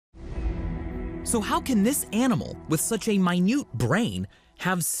So how can this animal with such a minute brain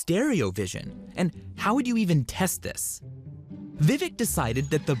have stereo vision? And how would you even test this? Vivek decided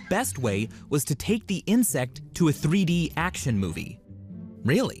that the best way was to take the insect to a 3D action movie.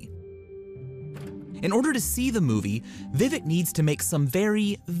 Really? In order to see the movie, Vivek needs to make some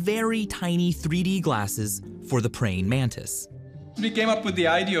very, very tiny 3D glasses for the praying mantis. We came up with the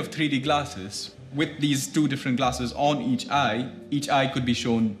idea of 3D glasses. With these two different glasses on each eye could be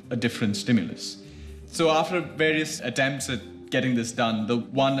shown a different stimulus. So after various attempts at getting this done, the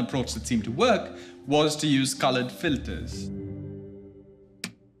one approach that seemed to work was to use colored filters.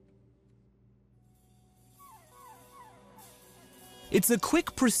 It's a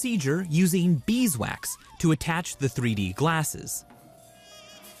quick procedure using beeswax to attach the 3D glasses.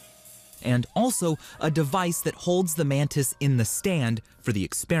 And also a device that holds the mantis in the stand for the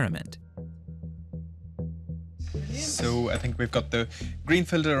experiment. So I think we've got the green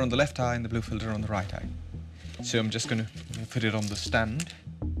filter on the left eye and the blue filter on the right eye. So I'm just going to put it on the stand.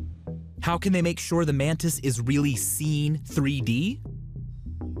 How can they make sure the mantis is really seeing 3D?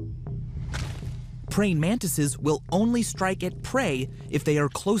 Praying mantises will only strike at prey if they are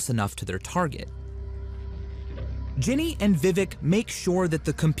close enough to their target. Ginny and Vivek make sure that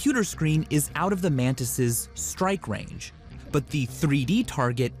the computer screen is out of the mantis's strike range, but the 3D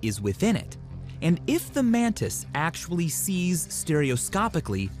target is within it. And if the mantis actually sees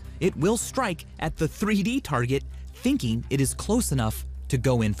stereoscopically, it will strike at the 3D target, thinking it is close enough to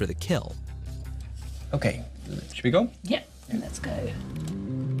go in for the kill. Okay, should we go? Yep, let's go.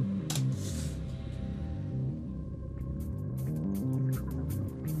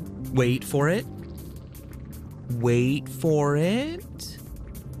 Wait for it. Wait for it.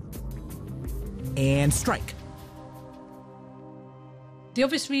 And strike. The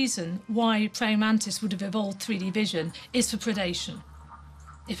obvious reason why praying mantis would have evolved 3D vision is for predation.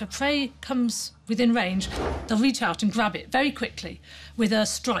 If a prey comes within range, they'll reach out and grab it very quickly with a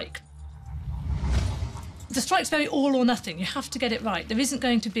strike. The strike's very all or nothing. You have to get it right. There isn't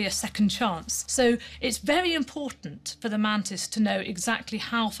going to be a second chance. So it's very important for the mantis to know exactly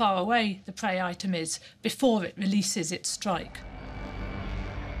how far away the prey item is before it releases its strike.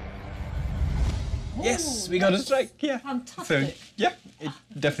 Yes, we got a strike, yeah. Fantastic. So, yeah, it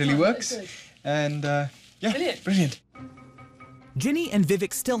definitely works. And, yeah, brilliant. Ginny and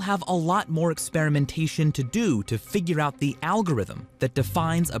Vivek still have a lot more experimentation to do to figure out the algorithm that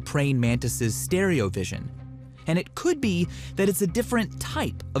defines a praying mantis's stereo vision. And it could be that it's a different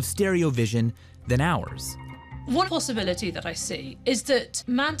type of stereo vision than ours. One possibility that I see is that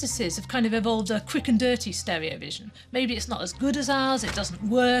mantises have kind of evolved a quick and dirty stereo vision. Maybe it's not as good as ours, it doesn't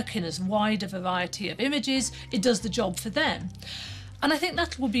work in as wide a variety of images, it does the job for them. And I think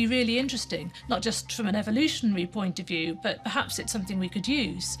that will be really interesting, not just from an evolutionary point of view, but perhaps it's something we could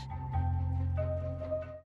use.